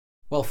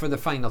Well, for the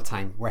final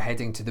time, we're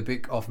heading to the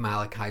book of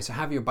Malachi. So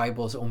have your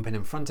Bibles open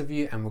in front of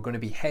you, and we're going to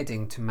be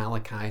heading to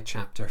Malachi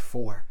chapter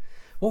 4.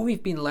 What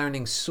we've been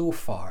learning so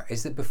far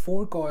is that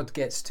before God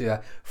gets to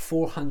a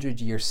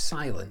 400-year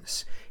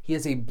silence, he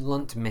has a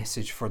blunt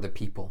message for the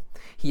people.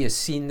 He has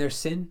seen their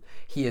sin.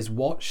 He has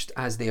watched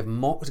as they have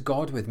mocked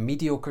God with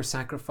mediocre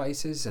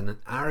sacrifices and an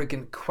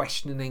arrogant,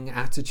 questioning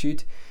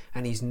attitude,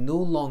 and he's no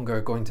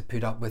longer going to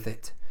put up with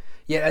it.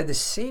 Yet at the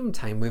same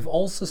time, we've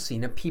also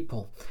seen a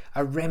people,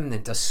 a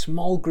remnant, a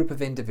small group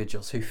of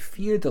individuals who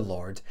fear the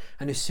Lord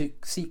and who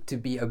seek to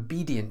be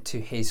obedient to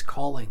his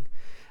calling.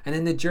 And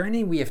in the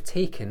journey we have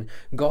taken,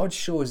 God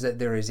shows that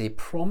there is a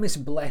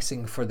promised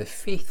blessing for the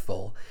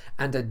faithful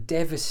and a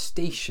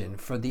devastation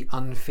for the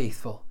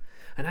unfaithful.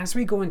 And as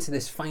we go into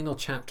this final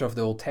chapter of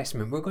the Old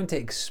Testament, we're going to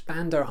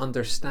expand our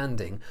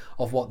understanding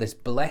of what this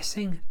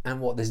blessing and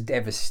what this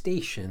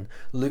devastation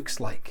looks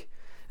like.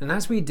 And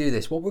as we do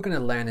this, what we're going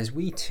to learn is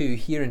we too,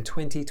 here in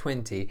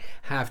 2020,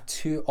 have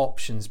two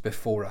options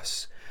before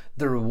us.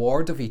 The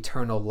reward of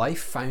eternal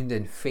life found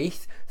in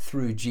faith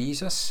through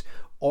Jesus,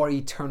 or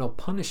eternal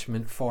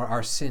punishment for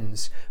our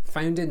sins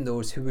found in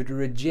those who would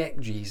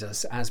reject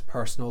Jesus as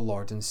personal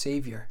Lord and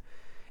Saviour.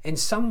 In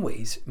some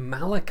ways,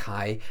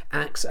 Malachi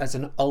acts as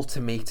an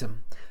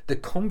ultimatum. The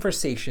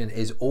conversation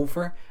is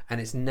over and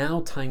it's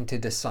now time to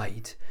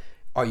decide.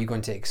 Are you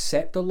going to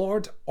accept the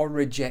Lord or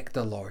reject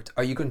the Lord?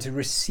 Are you going to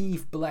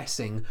receive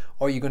blessing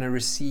or are you going to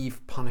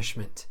receive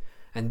punishment?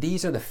 And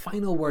these are the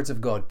final words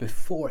of God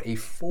before a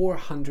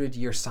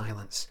 400-year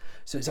silence.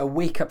 So it's a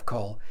wake-up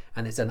call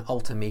and it's an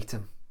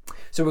ultimatum.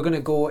 So we're going to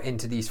go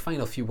into these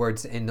final few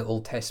words in the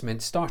Old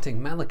Testament,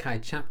 starting Malachi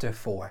chapter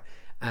 4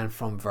 and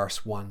from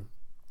verse 1.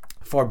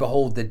 For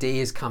behold, the day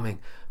is coming,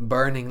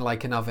 burning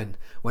like an oven,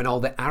 when all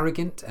the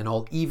arrogant and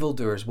all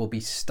evildoers will be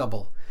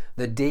stubble.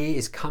 The day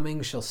is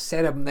coming, shall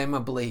set them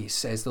ablaze,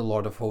 says the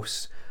Lord of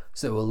hosts,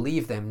 so it will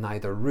leave them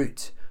neither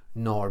root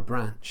nor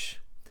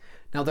branch.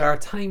 Now, there are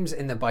times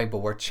in the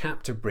Bible where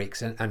chapter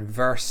breaks and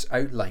verse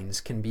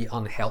outlines can be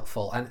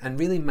unhelpful, and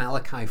really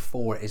Malachi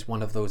 4 is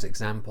one of those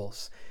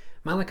examples.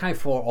 Malachi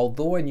 4,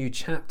 although a new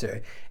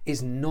chapter,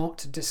 is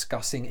not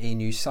discussing a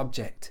new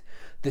subject.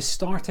 The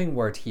starting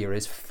word here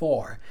is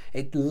for.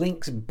 It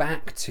links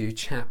back to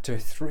chapter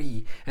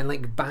 3 and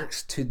links back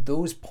to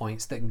those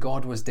points that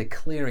God was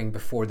declaring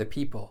before the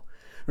people.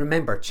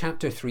 Remember,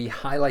 chapter 3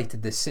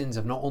 highlighted the sins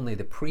of not only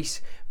the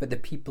priests, but the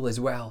people as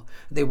well.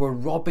 They were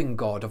robbing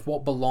God of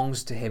what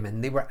belongs to him,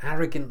 and they were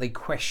arrogantly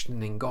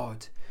questioning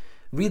God.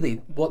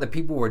 Really, what the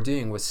people were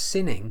doing was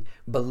sinning,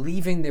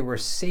 believing they were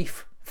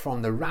safe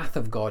from the wrath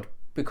of God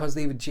because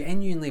they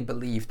genuinely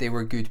believed they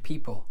were good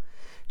people.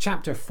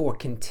 Chapter 4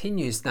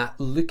 continues that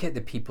look at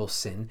the people's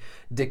sin,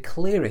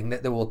 declaring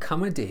that there will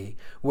come a day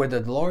where the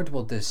Lord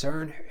will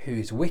discern who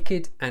is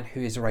wicked and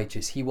who is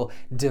righteous. He will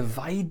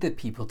divide the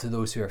people to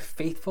those who are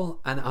faithful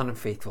and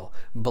unfaithful,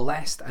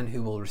 blessed and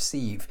who will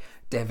receive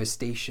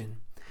devastation.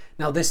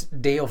 Now, this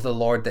day of the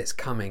Lord that's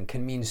coming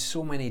can mean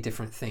so many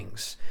different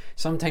things.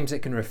 Sometimes it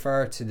can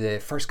refer to the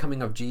first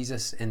coming of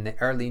Jesus in the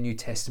early New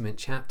Testament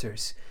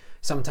chapters.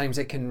 Sometimes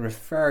it can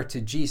refer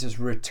to Jesus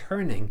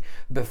returning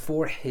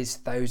before his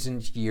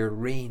 1,000-year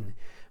reign.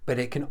 But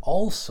it can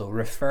also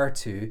refer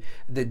to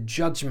the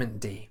judgment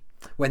day,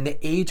 when the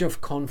age of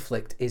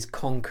conflict is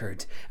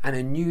conquered and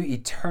a new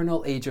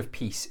eternal age of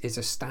peace is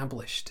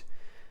established.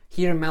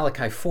 Here in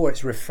Malachi 4,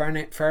 it's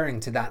referring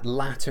to that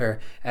latter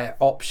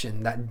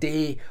option, that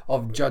day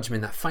of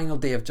judgment, that final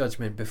day of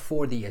judgment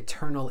before the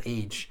eternal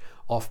age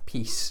of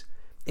peace.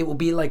 It will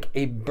be like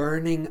a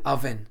burning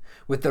oven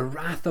with the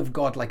wrath of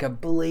God like a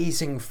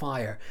blazing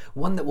fire,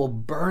 one that will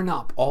burn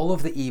up all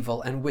of the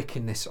evil and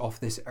wickedness of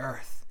this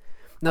earth.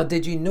 Now,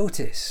 did you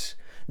notice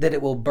that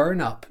it will burn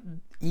up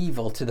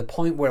evil to the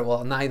point where it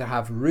will neither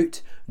have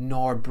root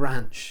nor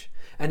branch?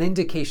 An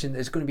indication that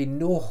there's going to be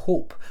no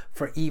hope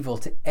for evil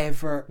to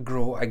ever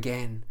grow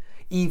again.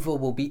 Evil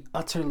will be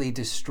utterly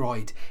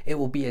destroyed. It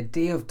will be a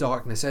day of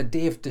darkness, a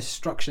day of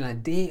destruction, a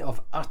day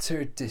of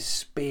utter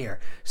despair,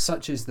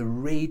 such as the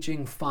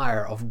raging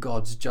fire of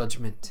God's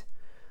judgment.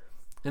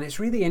 And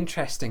it's really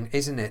interesting,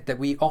 isn't it, that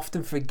we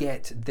often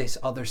forget this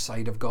other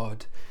side of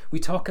God. We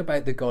talk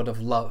about the God of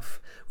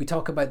love. We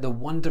talk about the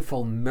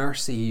wonderful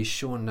mercy he's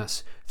shown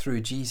us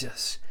through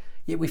Jesus.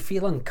 Yet we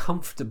feel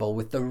uncomfortable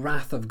with the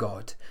wrath of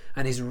God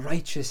and his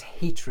righteous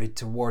hatred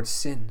towards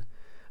sin.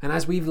 And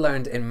as we've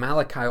learned in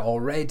Malachi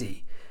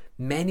already,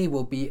 many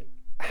will be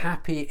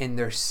happy in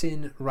their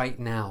sin right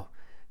now.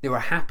 They were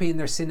happy in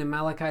their sin in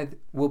Malachi,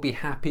 will be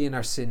happy in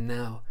our sin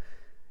now.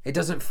 It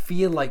doesn't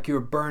feel like you're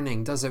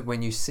burning, does it,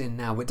 when you sin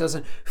now? It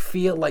doesn't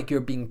feel like you're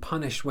being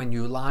punished when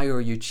you lie or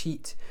you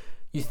cheat.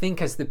 You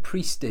think as the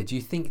priest did, you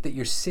think that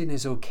your sin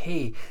is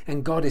okay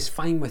and God is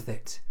fine with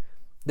it.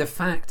 The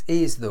fact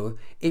is, though,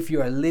 if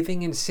you are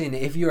living in sin,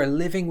 if you are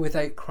living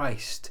without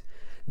Christ,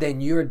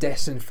 then you're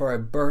destined for a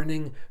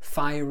burning,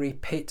 fiery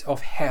pit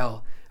of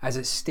hell, as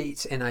it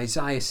states in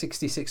Isaiah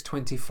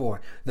 66:24.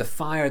 The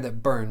fire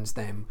that burns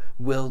them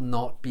will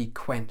not be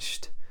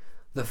quenched.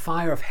 The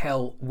fire of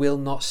hell will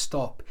not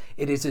stop.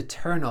 It is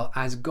eternal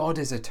as God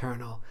is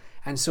eternal.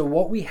 And so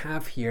what we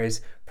have here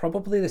is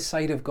probably the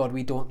side of God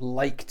we don't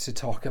like to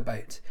talk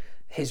about.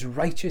 His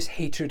righteous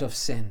hatred of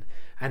sin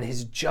and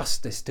his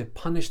justice to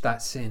punish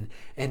that sin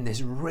in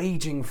this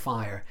raging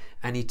fire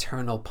and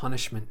eternal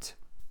punishment.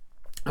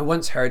 I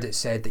once heard it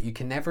said that you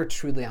can never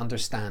truly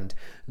understand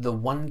the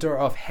wonder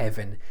of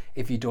heaven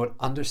if you don't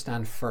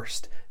understand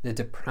first the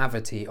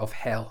depravity of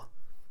hell.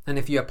 And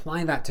if you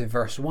apply that to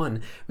verse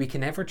 1, we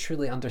can never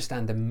truly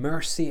understand the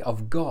mercy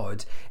of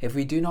God if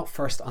we do not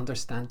first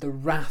understand the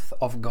wrath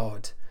of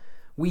God.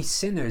 We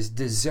sinners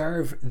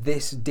deserve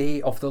this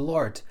day of the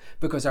Lord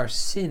because our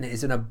sin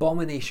is an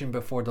abomination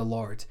before the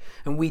Lord,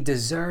 and we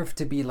deserve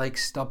to be like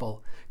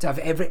stubble, to have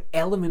every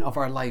element of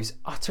our lives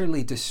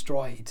utterly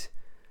destroyed.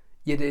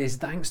 Yet it is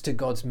thanks to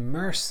God's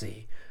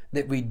mercy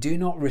that we do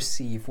not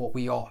receive what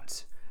we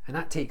ought. And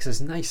that takes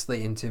us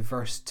nicely into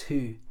verse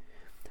 2.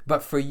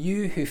 But for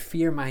you who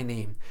fear my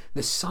name,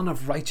 the Son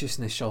of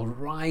Righteousness shall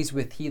rise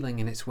with healing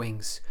in its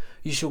wings.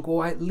 You shall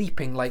go out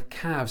leaping like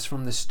calves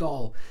from the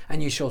stall,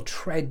 and you shall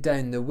tread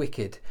down the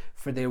wicked,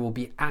 for there will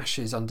be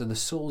ashes under the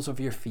soles of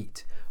your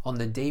feet on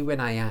the day when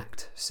I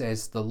act,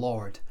 says the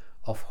Lord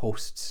of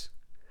hosts.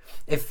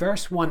 If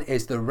verse 1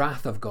 is the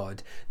wrath of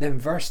God, then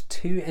verse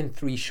 2 and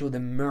 3 show the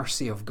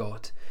mercy of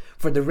God.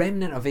 For the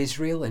remnant of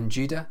Israel and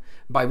Judah,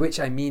 by which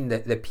I mean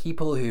that the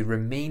people who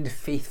remained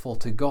faithful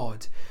to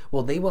God,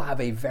 well, they will have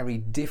a very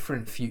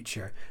different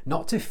future,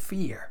 not to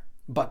fear,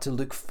 but to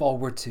look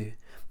forward to.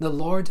 The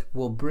Lord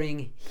will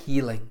bring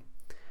healing.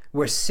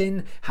 Where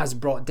sin has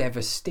brought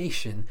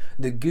devastation,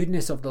 the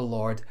goodness of the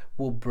Lord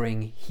will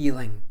bring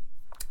healing.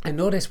 And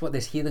notice what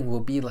this healing will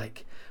be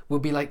like. Will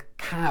be like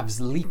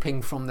calves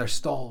leaping from their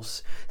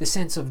stalls. The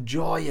sense of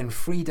joy and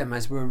freedom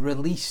as we're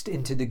released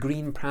into the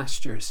green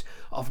pastures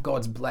of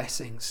God's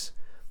blessings,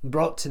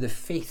 brought to the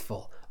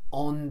faithful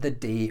on the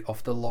day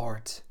of the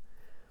Lord.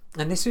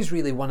 And this is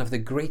really one of the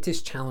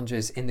greatest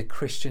challenges in the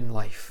Christian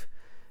life,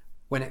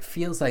 when it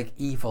feels like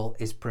evil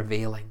is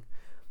prevailing.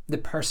 The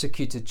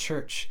persecuted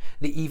church,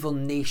 the evil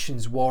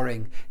nations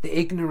warring, the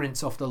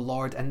ignorance of the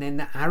Lord, and then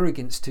the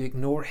arrogance to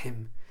ignore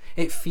him.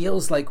 It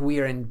feels like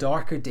we are in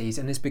darker days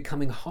and it's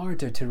becoming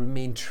harder to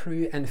remain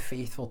true and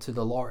faithful to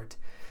the Lord.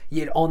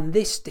 Yet on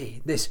this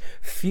day, this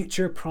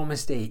future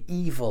promised day,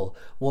 evil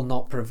will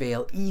not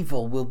prevail.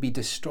 Evil will be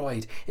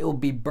destroyed. It will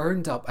be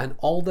burned up, and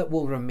all that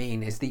will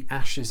remain is the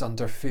ashes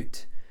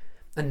underfoot.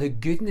 And the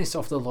goodness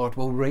of the Lord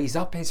will raise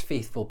up his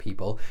faithful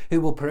people who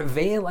will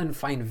prevail and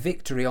find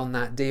victory on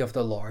that day of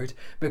the Lord,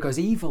 because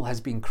evil has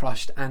been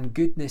crushed and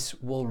goodness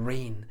will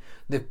reign.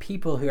 The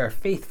people who are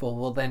faithful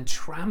will then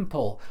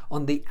trample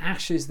on the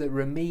ashes that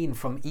remain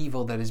from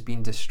evil that has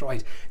been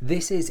destroyed.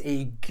 This is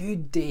a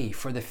good day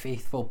for the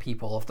faithful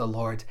people of the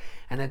Lord,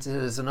 and it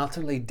is an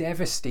utterly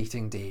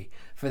devastating day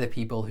for the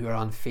people who are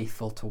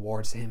unfaithful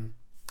towards him.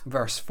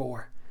 Verse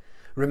 4.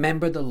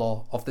 Remember the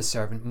law of the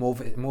servant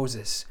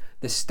Moses,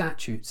 the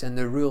statutes and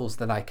the rules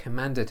that I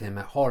commanded him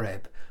at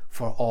Horeb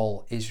for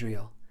all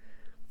Israel.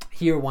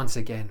 Here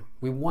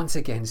we once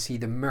again see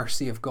the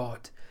mercy of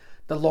God.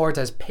 The Lord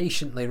has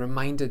patiently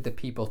reminded the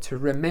people to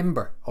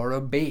remember or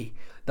obey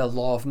the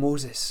law of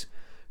Moses.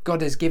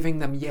 God is giving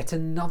them yet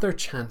another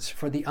chance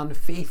for the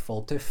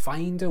unfaithful to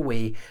find a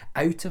way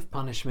out of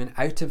punishment,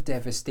 out of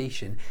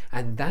devastation,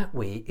 and that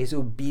way is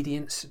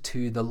obedience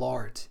to the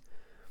Lord.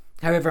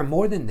 However,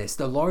 more than this,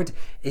 the Lord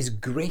is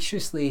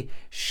graciously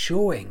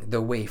showing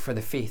the way for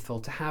the faithful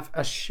to have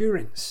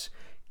assurance.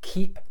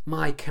 Keep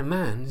my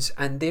commands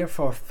and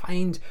therefore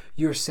find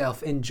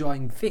yourself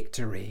enjoying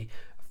victory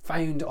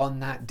found on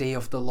that day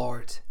of the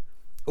Lord.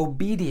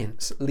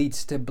 Obedience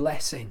leads to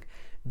blessing.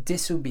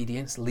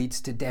 Disobedience leads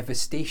to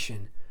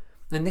devastation.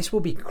 And this will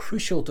be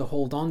crucial to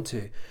hold on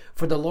to,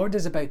 for the Lord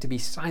is about to be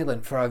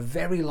silent for a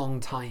very long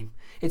time.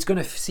 It's going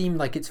to seem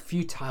like it's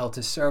futile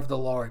to serve the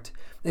Lord.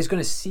 It's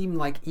going to seem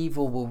like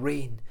evil will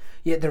reign.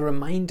 Yet the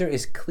reminder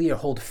is clear: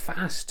 hold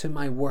fast to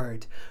my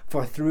word,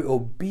 for through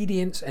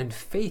obedience and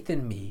faith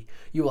in me,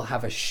 you will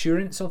have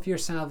assurance of your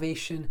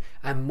salvation,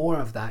 and more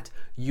of that,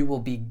 you will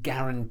be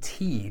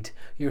guaranteed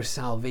your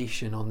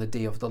salvation on the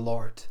day of the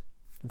Lord.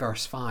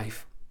 Verse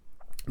 5.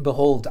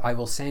 Behold, I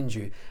will send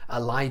you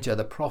Elijah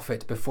the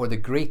prophet before the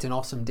great and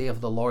awesome day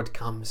of the Lord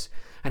comes,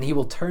 and he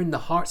will turn the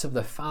hearts of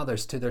the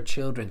fathers to their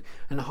children,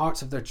 and the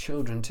hearts of their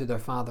children to their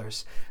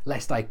fathers,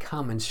 lest I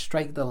come and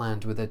strike the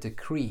land with a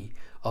decree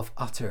of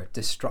utter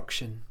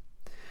destruction.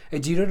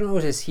 Do you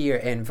notice here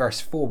in verse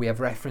 4 we have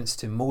reference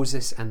to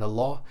Moses and the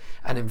law,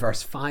 and in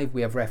verse 5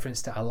 we have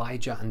reference to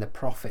Elijah and the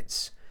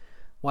prophets.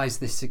 Why is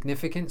this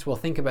significant? Well,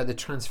 think about the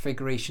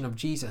transfiguration of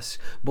Jesus.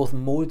 Both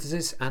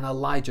Moses and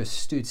Elijah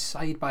stood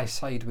side by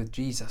side with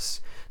Jesus.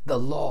 The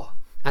law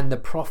and the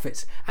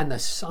prophets and the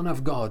Son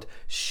of God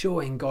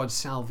showing God's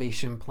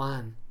salvation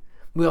plan.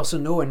 We also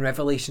know in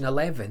Revelation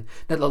 11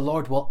 that the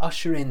Lord will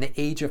usher in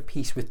the age of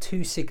peace with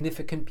two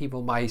significant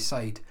people by his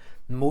side.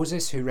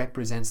 Moses, who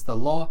represents the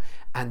law,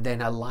 and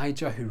then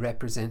Elijah, who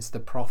represents the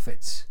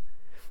prophets.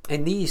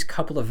 In these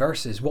couple of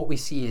verses, what we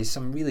see is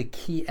some really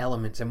key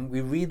elements, and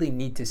we really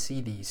need to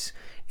see these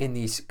in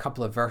these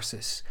couple of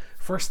verses.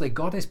 Firstly,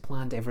 God has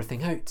planned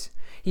everything out.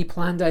 He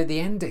planned out the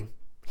ending.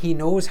 He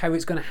knows how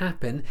it's going to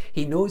happen,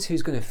 he knows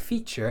who's going to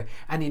feature,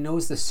 and he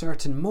knows the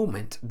certain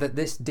moment that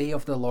this day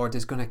of the Lord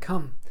is going to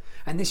come.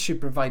 And this should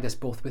provide us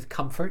both with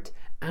comfort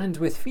and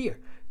with fear.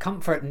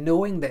 Comfort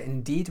knowing that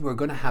indeed we're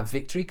going to have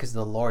victory because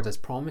the Lord has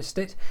promised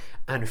it,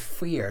 and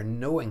fear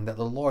knowing that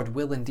the Lord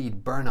will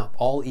indeed burn up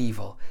all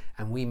evil,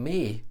 and we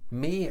may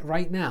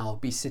right now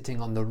be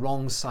sitting on the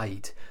wrong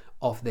side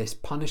of this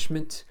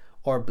punishment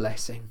or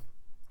blessing.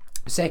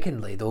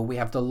 Secondly, though, we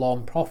have the law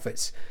and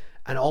prophets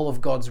and all of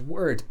God's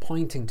word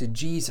pointing to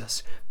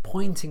Jesus,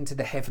 pointing to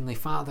the Heavenly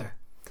Father.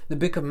 The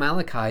book of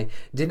Malachi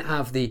didn't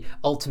have the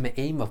ultimate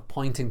aim of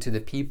pointing to the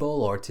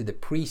people or to the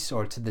priests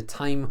or to the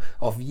time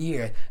of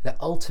year. The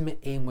ultimate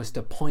aim was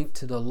to point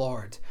to the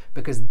Lord,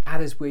 because that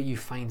is where you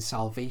find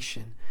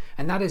salvation.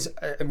 And that is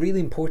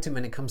really important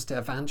when it comes to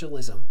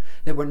evangelism,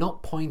 that we're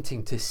not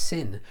pointing to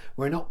sin,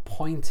 we're not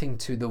pointing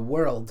to the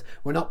world,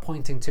 we're not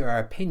pointing to our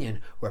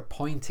opinion, we're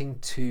pointing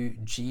to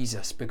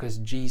Jesus, because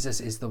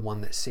Jesus is the one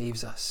that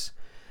saves us.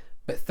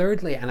 But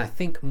thirdly, and I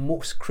think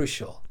most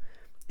crucial,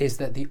 is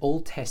that the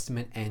Old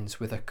Testament ends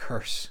with a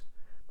curse.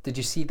 Did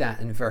you see that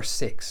in verse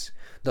 6?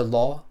 The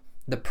law,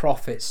 the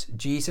prophets,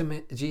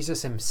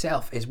 Jesus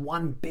himself is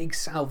one big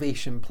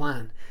salvation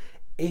plan.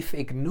 If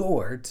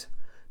ignored,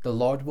 the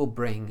Lord will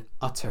bring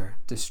utter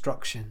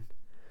destruction.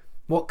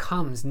 What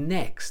comes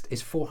next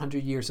is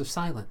 400 years of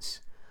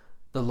silence.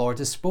 The Lord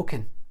has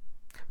spoken.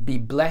 Be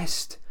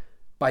blessed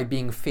by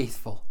being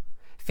faithful.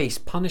 Face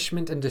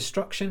punishment and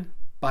destruction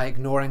by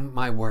ignoring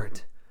my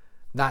word.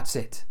 That's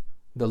it.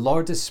 The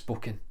Lord has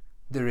spoken.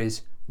 There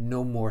is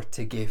no more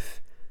to give.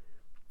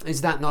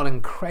 Is that not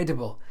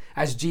incredible?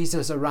 As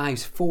Jesus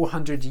arrives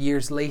 400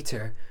 years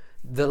later,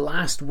 the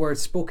last word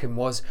spoken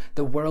was,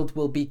 the world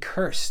will be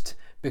cursed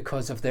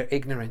because of their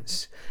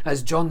ignorance.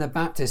 As John the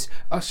Baptist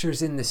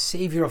ushers in the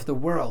Saviour of the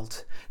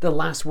world, the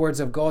last words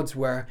of God's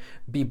were,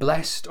 be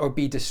blessed or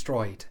be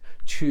destroyed.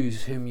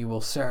 Choose whom you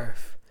will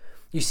serve.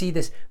 You see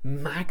this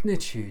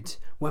magnitude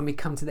when we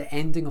come to the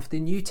ending of the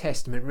New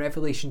Testament,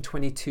 Revelation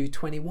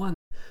 22:21.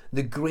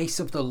 The grace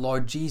of the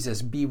Lord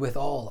Jesus be with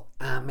all.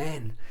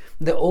 Amen.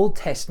 The Old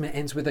Testament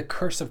ends with a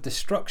curse of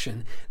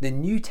destruction. The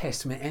New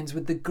Testament ends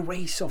with the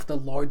grace of the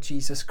Lord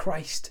Jesus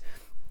Christ.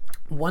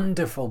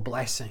 Wonderful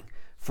blessing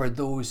for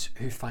those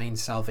who find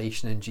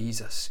salvation in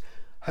Jesus.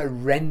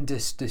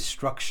 Horrendous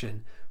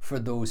destruction for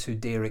those who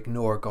dare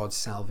ignore God's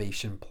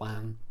salvation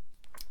plan.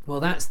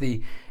 Well, that's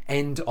the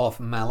end of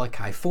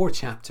Malachi. 4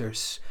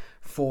 chapters,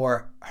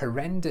 4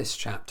 horrendous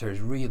chapters,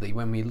 really,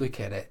 when we look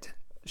at it.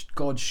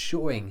 God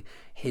showing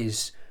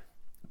his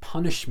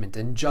punishment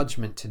and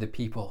judgment to the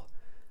people.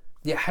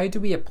 Yet how do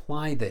we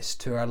apply this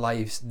to our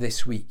lives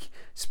this week?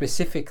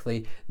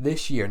 Specifically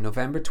this year,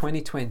 November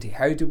 2020,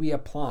 how do we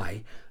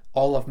apply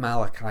all of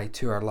Malachi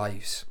to our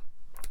lives?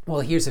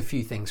 Well, here's a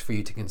few things for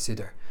you to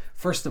consider.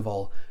 First of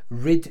all,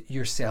 rid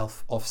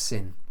yourself of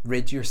sin.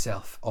 Rid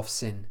yourself of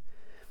sin.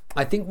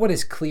 I think what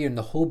is clear in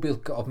the whole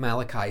book of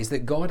Malachi is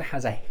that God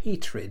has a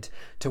hatred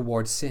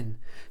towards sin.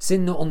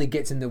 Sin not only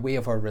gets in the way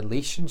of our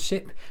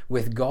relationship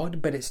with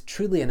God, but it's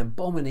truly an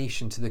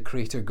abomination to the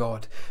Creator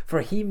God.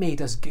 For he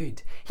made us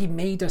good. He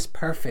made us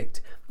perfect.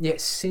 Yet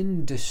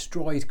sin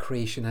destroyed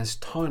creation, has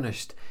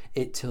tarnished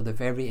it till the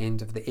very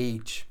end of the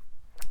age.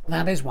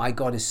 That is why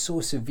God is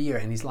so severe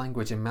in his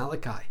language in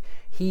Malachi.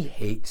 He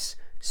hates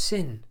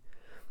sin.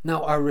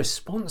 Now, our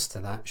response to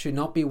that should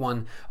not be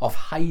one of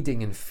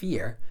hiding in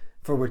fear.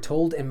 For we're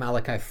told in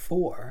Malachi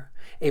 4,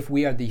 if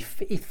we are the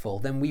faithful,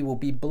 then we will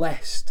be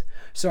blessed.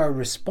 So our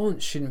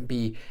response shouldn't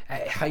be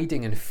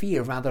hiding in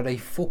fear, rather a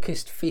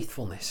focused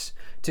faithfulness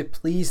to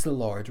please the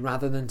Lord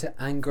rather than to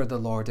anger the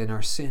Lord in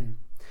our sin.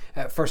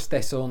 1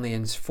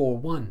 Thessalonians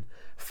 4:1,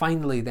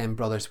 finally then,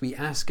 brothers, we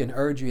ask and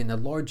urge you in the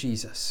Lord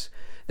Jesus,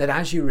 that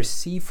as you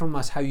receive from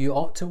us how you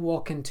ought to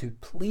walk and to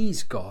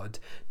please God,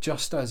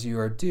 just as you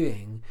are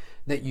doing,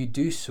 that you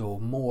do so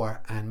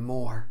more and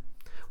more.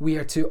 We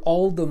are to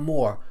all the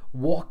more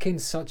walk in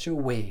such a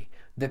way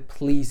that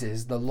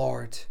pleases the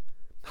Lord.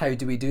 How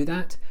do we do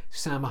that?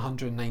 Psalm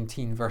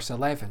 119 verse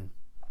 11.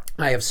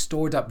 I have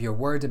stored up your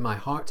word in my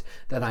heart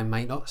that I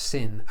might not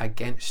sin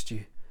against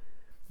you.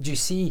 Do you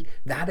see?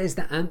 That is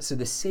the answer,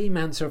 the same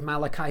answer of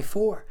Malachi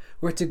 4.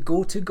 We're to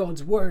go to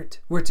God's word.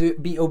 We're to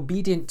be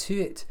obedient to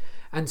it.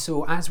 And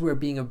so as we're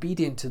being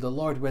obedient to the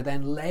Lord, we're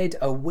then led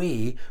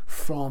away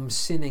from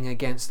sinning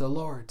against the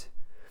Lord.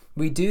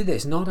 We do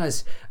this not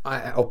as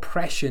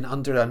oppression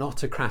under an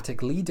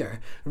autocratic leader,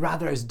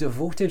 rather as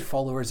devoted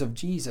followers of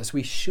Jesus.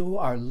 We show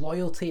our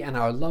loyalty and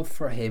our love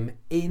for him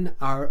in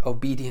our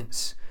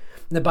obedience.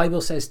 The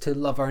Bible says to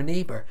love our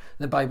neighbour.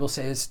 The Bible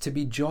says to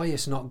be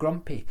joyous, not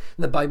grumpy.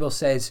 The Bible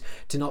says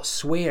to not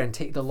swear and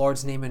take the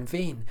Lord's name in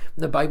vain.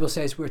 The Bible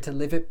says we're to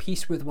live at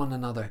peace with one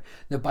another.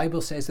 The Bible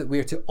says that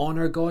we're to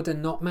honour God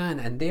and not man,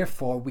 and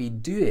therefore we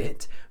do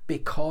it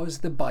because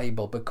the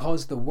Bible,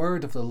 because the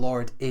word of the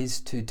Lord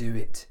is to do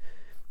it.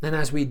 And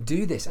as we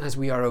do this, as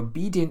we are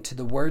obedient to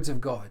the words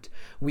of God,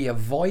 we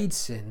avoid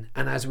sin.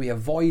 And as we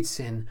avoid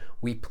sin,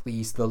 we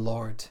please the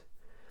Lord.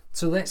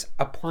 So let's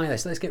apply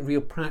this. Let's get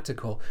real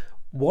practical.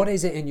 What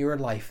is it in your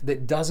life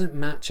that doesn't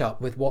match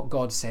up with what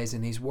God says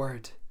in His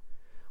Word?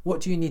 What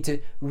do you need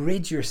to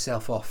rid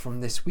yourself of from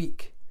this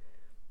week?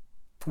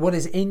 What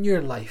is in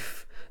your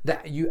life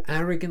that you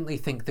arrogantly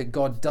think that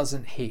God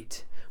doesn't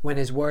hate, when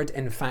His Word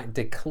in fact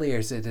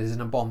declares it is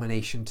an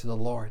abomination to the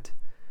Lord?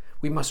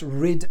 We must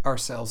rid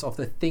ourselves of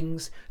the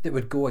things that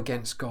would go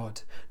against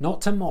God.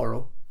 Not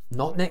tomorrow,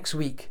 not next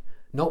week,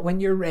 not when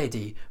you're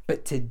ready,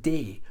 but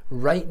today,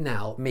 right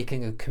now,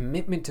 making a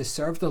commitment to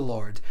serve the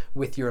Lord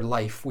with your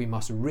life. We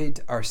must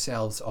rid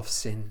ourselves of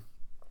sin.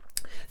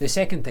 The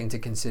second thing to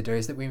consider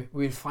is that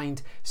we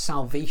find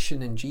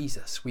salvation in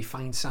Jesus. We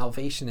find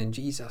salvation in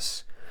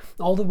Jesus.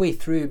 All the way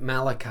through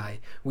Malachi,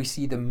 we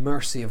see the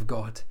mercy of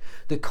God,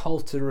 the call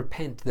to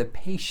repent, the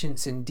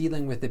patience in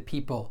dealing with the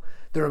people,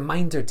 the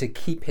reminder to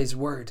keep His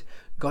word.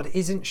 God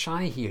isn't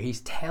shy here.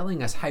 He's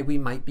telling us how we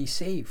might be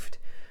saved.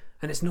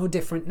 And it's no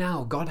different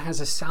now. God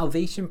has a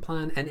salvation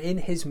plan, and in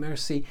His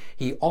mercy,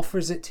 He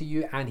offers it to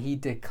you and He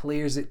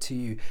declares it to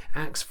you.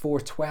 Acts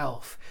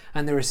 4:12.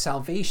 And there is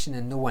salvation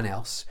in no one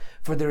else,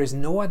 for there is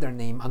no other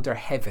name under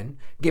heaven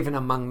given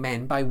among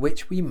men by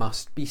which we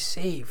must be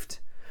saved.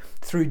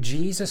 Through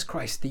Jesus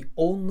Christ, the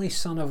only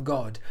Son of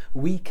God,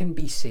 we can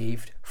be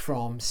saved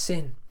from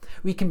sin.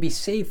 We can be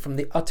saved from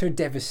the utter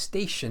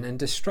devastation and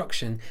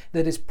destruction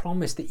that is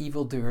promised the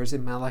evildoers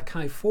in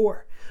Malachi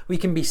 4. We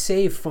can be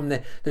saved from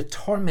the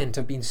torment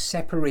of being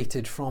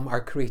separated from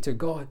our Creator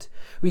God.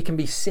 We can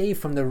be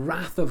saved from the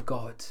wrath of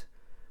God.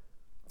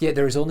 Yet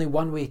there is only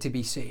one way to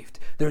be saved.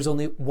 There is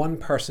only one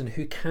person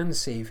who can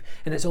save,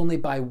 and it's only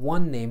by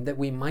one name that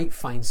we might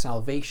find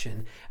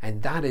salvation,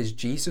 and that is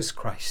Jesus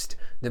Christ,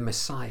 the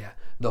Messiah,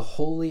 the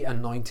Holy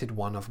Anointed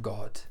One of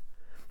God.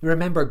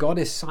 Remember, God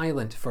is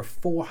silent for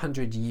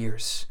 400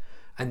 years.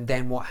 And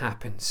then what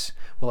happens?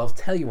 Well, I'll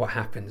tell you what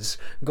happens.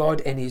 God,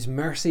 in His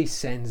mercy,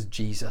 sends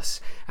Jesus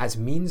as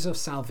means of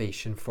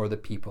salvation for the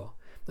people.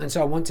 And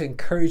so I want to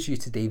encourage you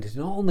today to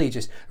not only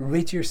just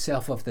rid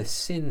yourself of the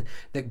sin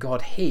that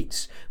God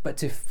hates, but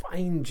to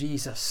find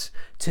Jesus,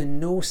 to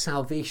know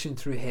salvation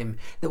through Him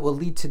that will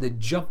lead to the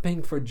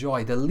jumping for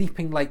joy, the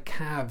leaping like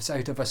calves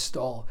out of a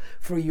stall.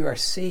 For you are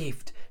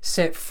saved,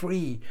 set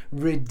free,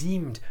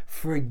 redeemed,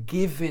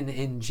 forgiven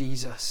in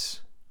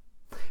Jesus.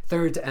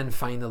 Third and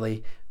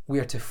finally, we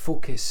are to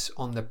focus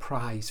on the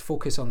prize.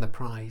 Focus on the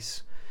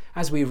prize.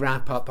 As we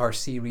wrap up our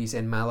series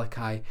in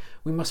Malachi,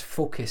 we must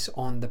focus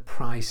on the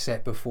prize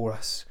set before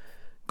us.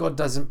 God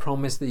doesn't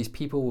promise these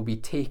people will be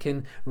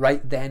taken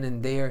right then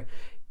and there.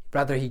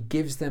 Rather, He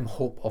gives them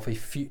hope of a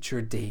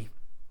future day.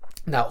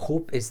 That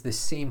hope is the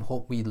same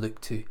hope we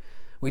look to.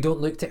 We don't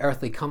look to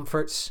earthly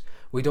comforts.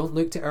 We don't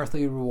look to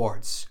earthly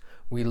rewards.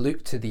 We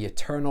look to the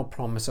eternal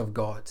promise of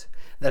God,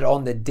 that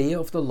on the day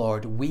of the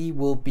Lord we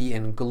will be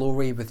in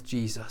glory with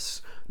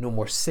Jesus. No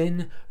more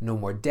sin, no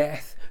more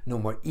death, no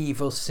more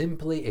evil,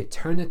 simply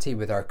eternity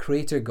with our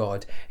Creator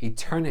God,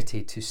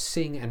 eternity to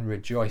sing and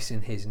rejoice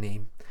in His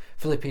name.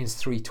 Philippians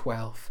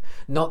 3:12.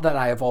 Not that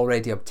I have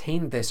already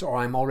obtained this or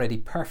I'm already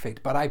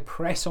perfect, but I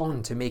press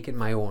on to make it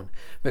my own,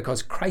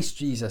 because Christ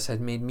Jesus has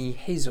made me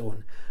His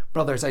own.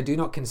 Brothers, I do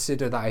not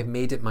consider that I have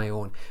made it my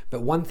own,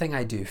 but one thing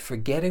I do,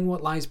 forgetting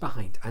what lies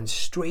behind and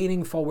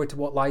straining forward to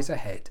what lies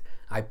ahead,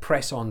 I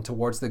press on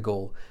towards the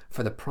goal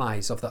for the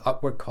prize of the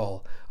upward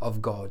call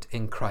of God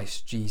in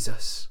Christ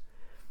Jesus.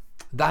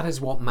 That is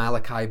what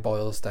Malachi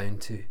boils down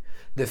to,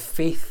 the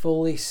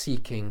faithfully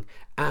seeking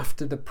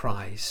after the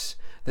prize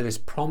that is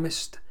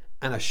promised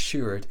and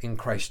assured in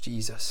Christ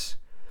Jesus.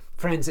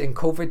 Friends, in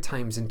COVID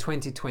times in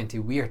 2020,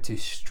 we are to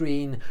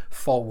strain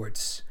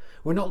forwards.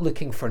 We're not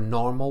looking for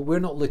normal. We're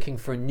not looking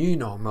for new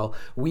normal.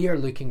 We are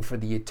looking for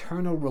the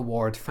eternal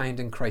reward found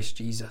in Christ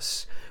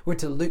Jesus. We're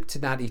to look to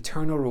that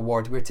eternal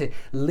reward. We're to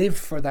live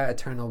for that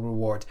eternal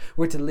reward.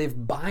 We're to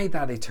live by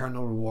that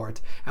eternal reward.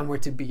 And we're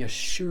to be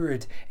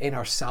assured in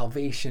our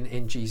salvation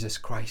in Jesus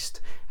Christ.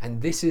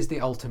 And this is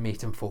the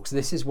ultimatum, folks.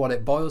 This is what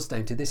it boils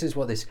down to. This is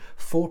what this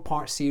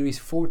 4-part series,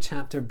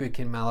 4-chapter book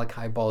in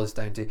Malachi boils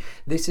down to.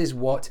 This is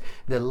what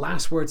the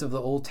last words of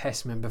the Old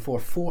Testament before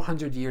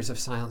 400 years of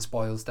silence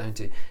boils down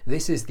to.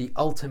 This is the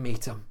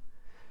ultimatum.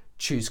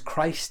 Choose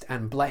Christ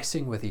and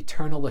blessing with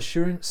eternal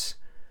assurance.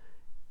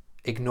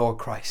 Ignore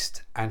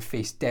Christ and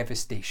face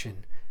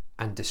devastation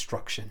and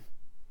destruction.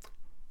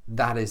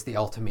 That is the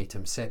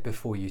ultimatum set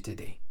before you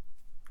today.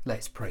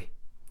 Let's pray.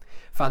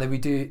 Father, we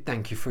do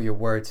thank you for your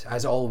word.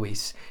 As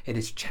always, it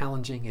is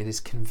challenging, it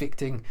is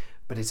convicting,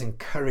 but it's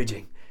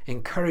encouraging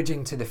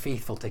to the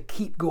faithful to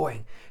keep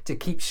going, to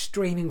keep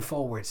straining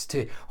forwards,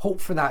 to hope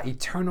for that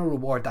eternal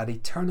reward, that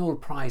eternal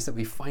prize that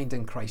we find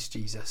in Christ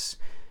Jesus.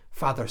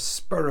 Father,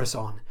 spur us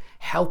on.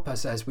 Help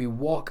us as we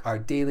walk our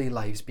daily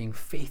lives being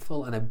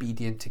faithful and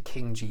obedient to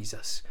King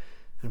Jesus.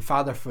 And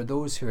Father, for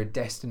those who are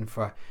destined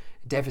for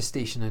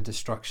devastation and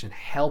destruction.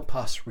 Help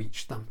us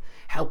reach them.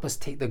 Help us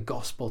take the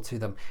gospel to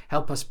them.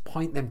 Help us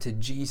point them to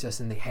Jesus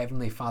and the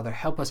Heavenly Father.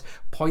 Help us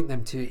point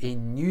them to a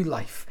new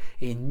life,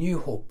 a new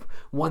hope,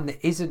 one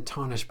that isn't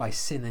tarnished by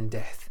sin and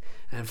death.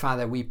 And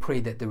Father, we pray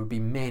that there would be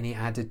many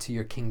added to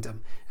your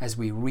kingdom as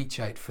we reach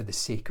out for the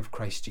sake of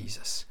Christ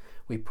Jesus.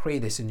 We pray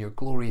this in your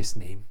glorious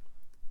name.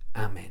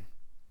 Amen.